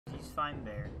find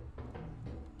Bear.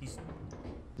 He's...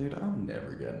 Dude, I'm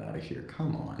never getting out of here.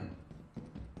 Come on.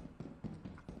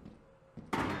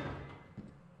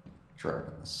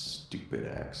 Driving the stupid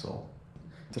axle.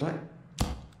 Did I?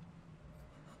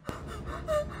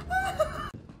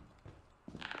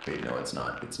 Wait, no, it's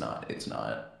not. It's not. It's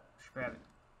not. Just grab it.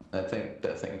 I think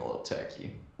that thing will attack you.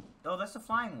 Oh, that's the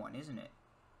flying one, isn't it?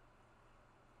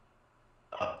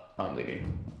 I'm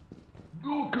leaving.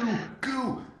 Go, go,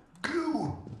 go,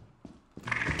 go!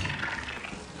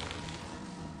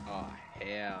 Oh,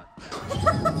 hell.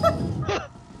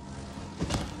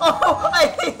 Oh, I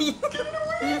hate you!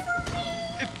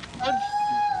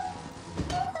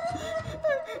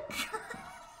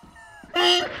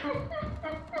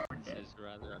 This is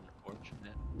rather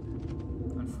unfortunate.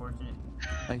 Unfortunate.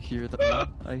 I hear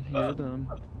them. I hear them.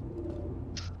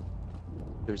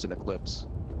 There's an eclipse.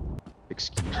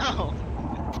 Excuse me. No!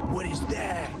 What is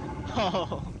that?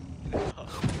 Oh!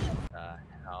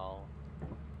 Hell?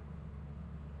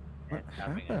 What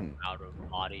Having happened? an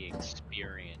out-of-body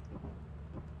experience.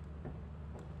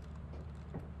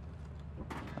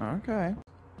 Okay.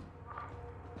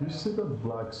 Do you see that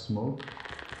black smoke?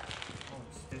 Oh,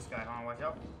 it's this guy, hold on, watch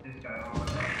out. This guy, hold on,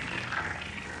 watch out.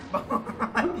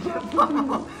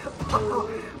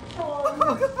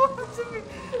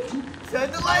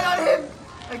 Shine the light on him!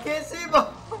 I can't see him!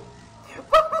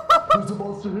 There's a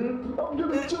monster here! I'm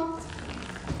gonna jump!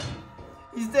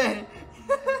 He's dead!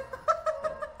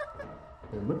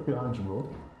 Hey, look behind you, bro.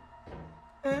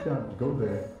 Look behind you, go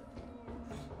there.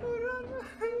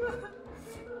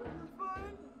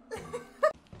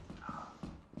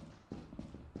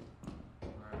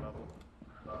 Alright, Bubble.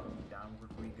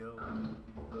 Downward we go.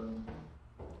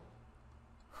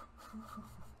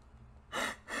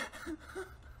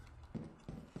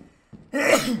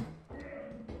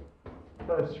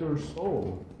 That's your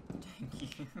soul.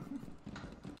 Thank you.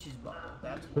 She's Bubble,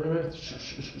 that's Wait, wait, shh,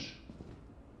 shh, shh, shh.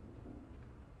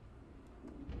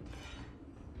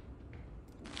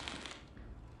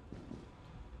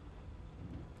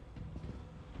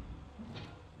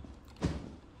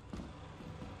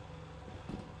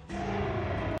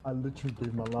 I literally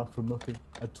gave my life for nothing.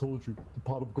 I told you, the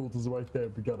pot of gold is right there,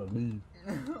 we gotta leave.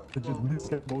 Did you at least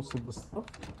get most of the stuff?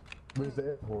 Where's the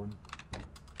air horn?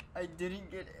 I didn't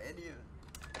get any of it.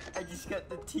 I just got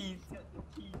the teeth.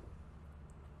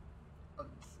 I'm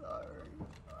sorry.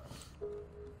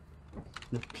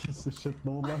 You piece of shit,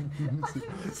 no one can use it.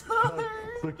 Sorry. That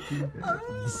fucking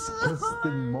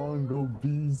disgusting Mongo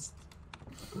beast.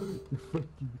 You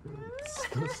fucking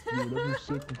disgusting with every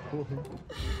shape and form.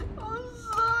 I'm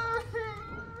sorry.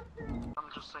 I'm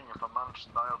just saying, if I manage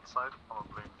to die outside, I'm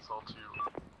gonna blame this all to you.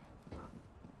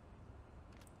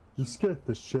 You scared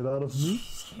the shit out of me?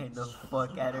 Scared the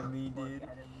fuck out of me, dude.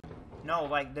 No,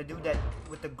 like the dude that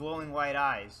with the glowing white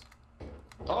eyes.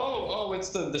 Oh, it's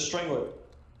the strangler.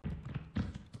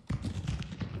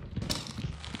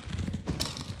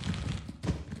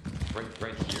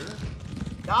 Right here?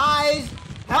 Guys,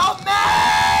 help me!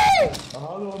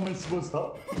 How am I supposed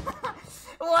to?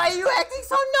 Why are you acting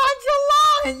so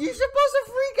nonchalant? You're supposed to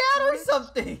freak out or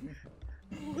something.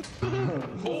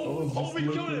 Oh, we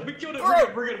killed it! We killed it!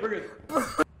 Bro. We're good.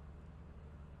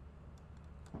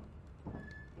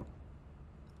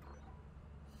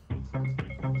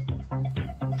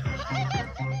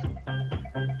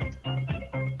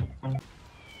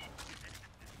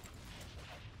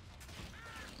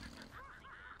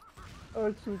 I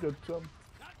actually got jumped.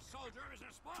 That soldier is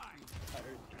a spy.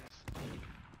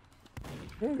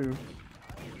 Ew.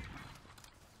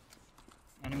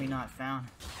 Enemy not found.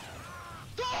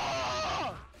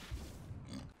 Hello?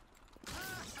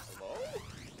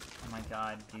 Oh my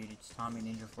god, dude, it's Tommy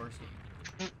Ninja Force.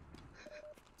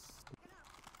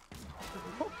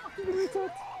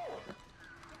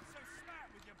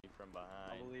 From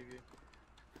behind. I believe you.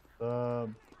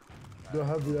 Do I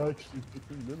have the actually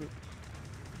 15 minutes?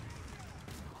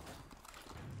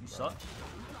 You suck.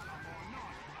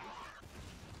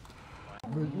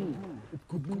 Maybe it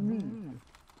could be me.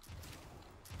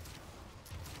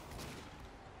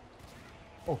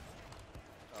 Oh,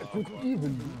 it could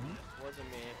even be. Wasn't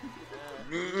me.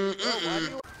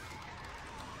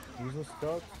 Who's a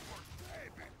scout?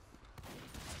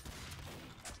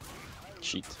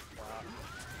 Cheat.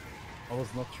 I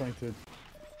was not trying to.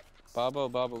 Babo.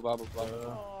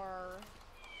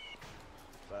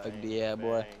 Yeah,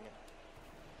 boy.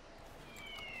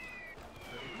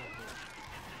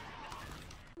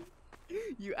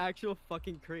 You actual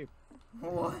fucking creep.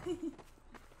 What?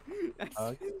 That's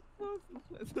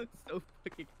so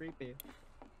fucking creepy.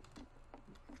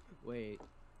 Wait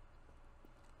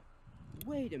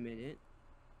a minute.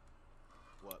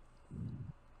 What?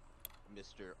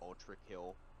 Mr. Ultra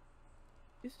Kill.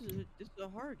 This is a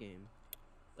horror game.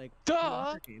 Like Duh! from a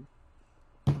horror game.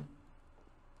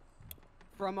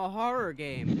 From a horror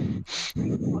game.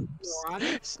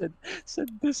 Moron. said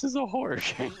this is a horror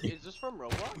game. Is this from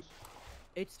Roblox?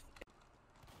 It's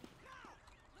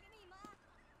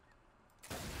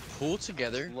Pull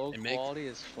together Low and make. quality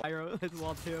as fuck. Pyro as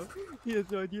well too. He has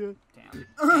no idea. Damn.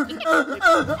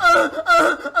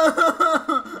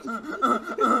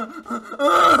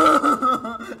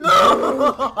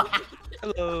 No!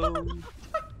 Hello.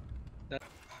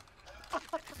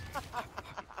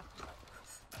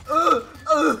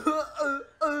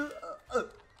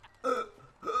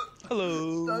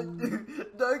 Hello.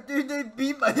 Doctor, they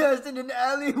beat my ass in an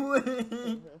alleyway.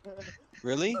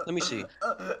 Really? Let me see.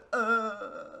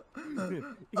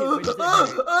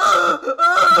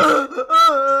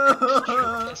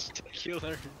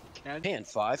 Testicular cancer. Hand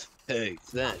 5. Hey,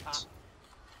 thanks.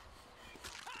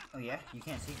 Oh yeah, you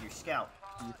can't see your scalp.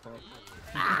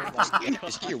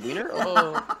 Is he your wiener?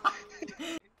 Oh.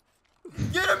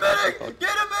 Get a medic! Get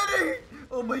a medic!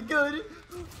 Oh my god!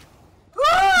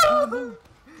 Ah! Who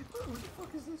the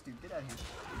fuck is this dude? Get out of here!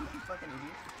 You fucking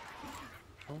idiot!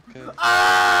 Okay.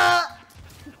 Ah!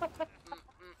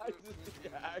 Yeah,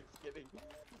 I'm kidding.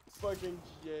 Fucking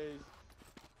jizz.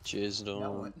 Jizzed That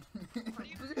on. one.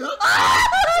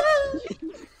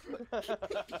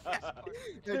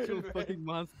 Actual fucking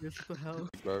monsters. What the hell?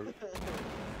 Bro.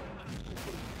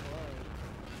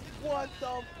 What the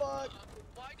fuck?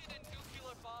 Why did a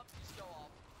nuclear bomb just go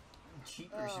off?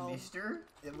 Cheapers, mister.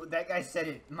 That guy said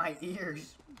it in my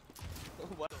ears.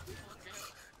 What?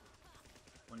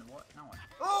 When what? Now what?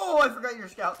 Oh, I forgot your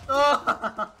scout.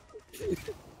 Oh!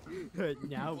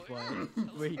 Now what?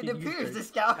 Where he It can use appears their the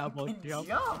scout elbow can jump.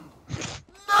 jump.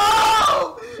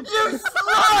 No! You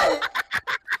slut!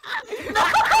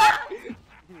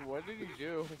 What did he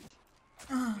do?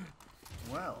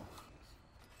 Well,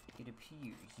 it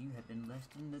appears you have been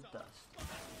left in the dust.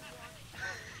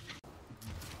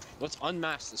 Let's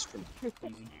unmask this from. Easy.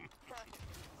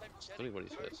 Tell me what he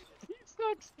says. He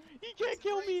sucks. He can't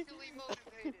kill me. Racially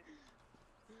motivated.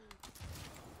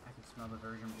 I can smell the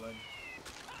virgin blood.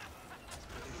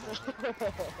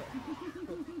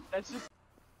 That's just.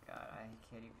 God, I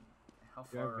can't even. How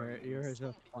far are you? You're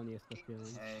the funniest of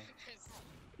feelings. Hey,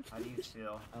 how do you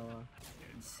feel? Oh,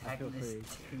 He's feel hacking this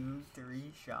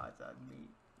 2-3 shots on me.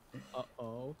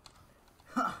 oh.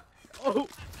 Oh!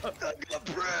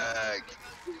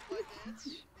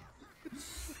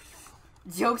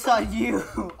 Joke's on you!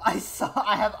 I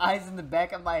have eyes in the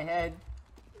back of my head.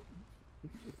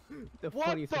 The What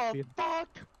funniest of the feelings. fuck?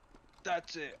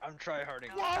 That's it. I'm tryharding.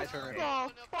 What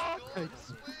the fuck?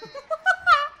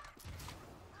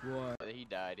 What? He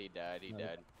died. He died. He No.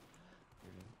 died.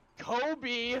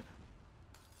 Kobe.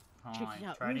 Hold Check on, it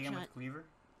out, try it again moonshot. with Cleaver.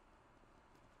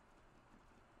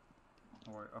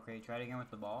 Or, okay, try it again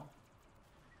with the ball.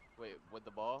 Wait, with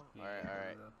the ball? Yeah,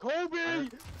 Alright, alright. Kobe!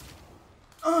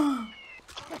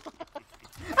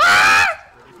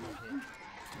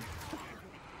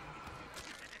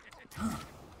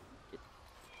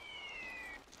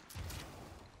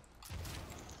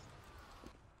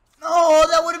 Oh,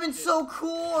 that would have been so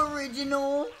cool,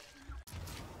 original!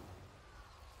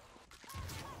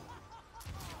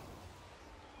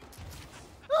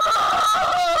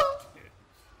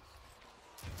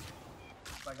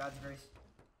 By God's grace.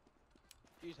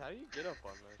 Jeez, how do you get up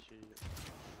on that shit?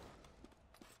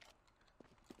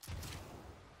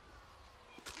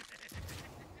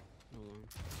 Hold on.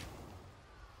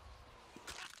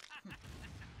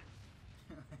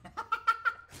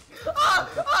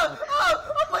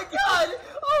 Oh my god!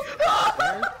 Oh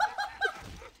god!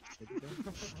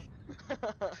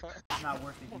 It's not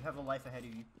worth it. You have a life ahead of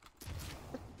you.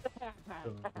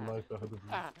 Life ahead of you.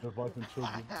 You have life and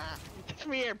children.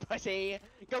 Come here, pussy.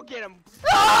 Go get him.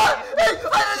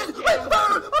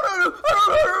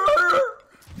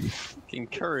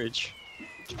 Encourage.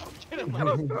 Get him.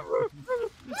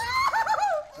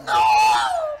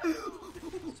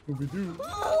 Scooby-Doo.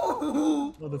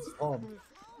 Oh, Oh, that's Tom.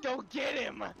 Go get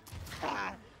him.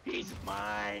 Ha, he's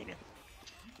mine.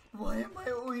 why am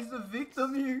I always the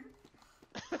victim here?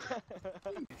 You're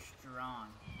strong.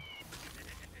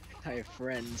 Hi,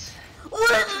 friends. Where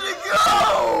did it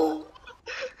go?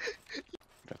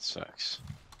 That sucks.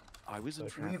 I was in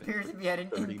He traffic. appears to be at an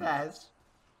 30 impasse.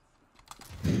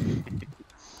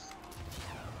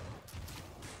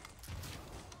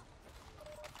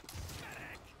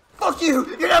 Fuck you!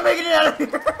 You're not making it out of here!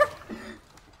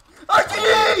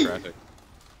 RTD! Traffic.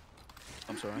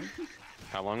 I'm sorry?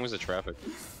 How long was the traffic?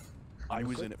 I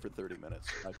was in it for 30 minutes.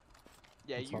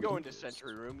 Yeah, That's you how go it into is.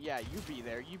 Sentry Room. Yeah, you be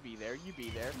there. You be there. You be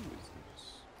there.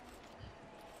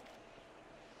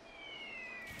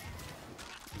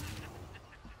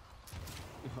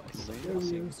 There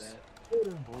he is. Hit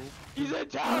him, bro. He's a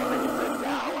tower. He's a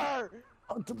tower.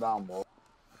 Hunt him down, bro.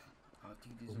 Oh,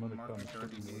 dude, these Well, are Medic marking done.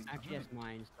 30, dude. Actually, that's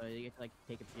mine, so you have to like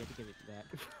take it. You have to give it back.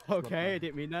 Okay, I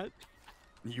didn't mean that.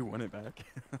 You want it back.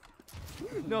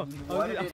 No, You I wanted was it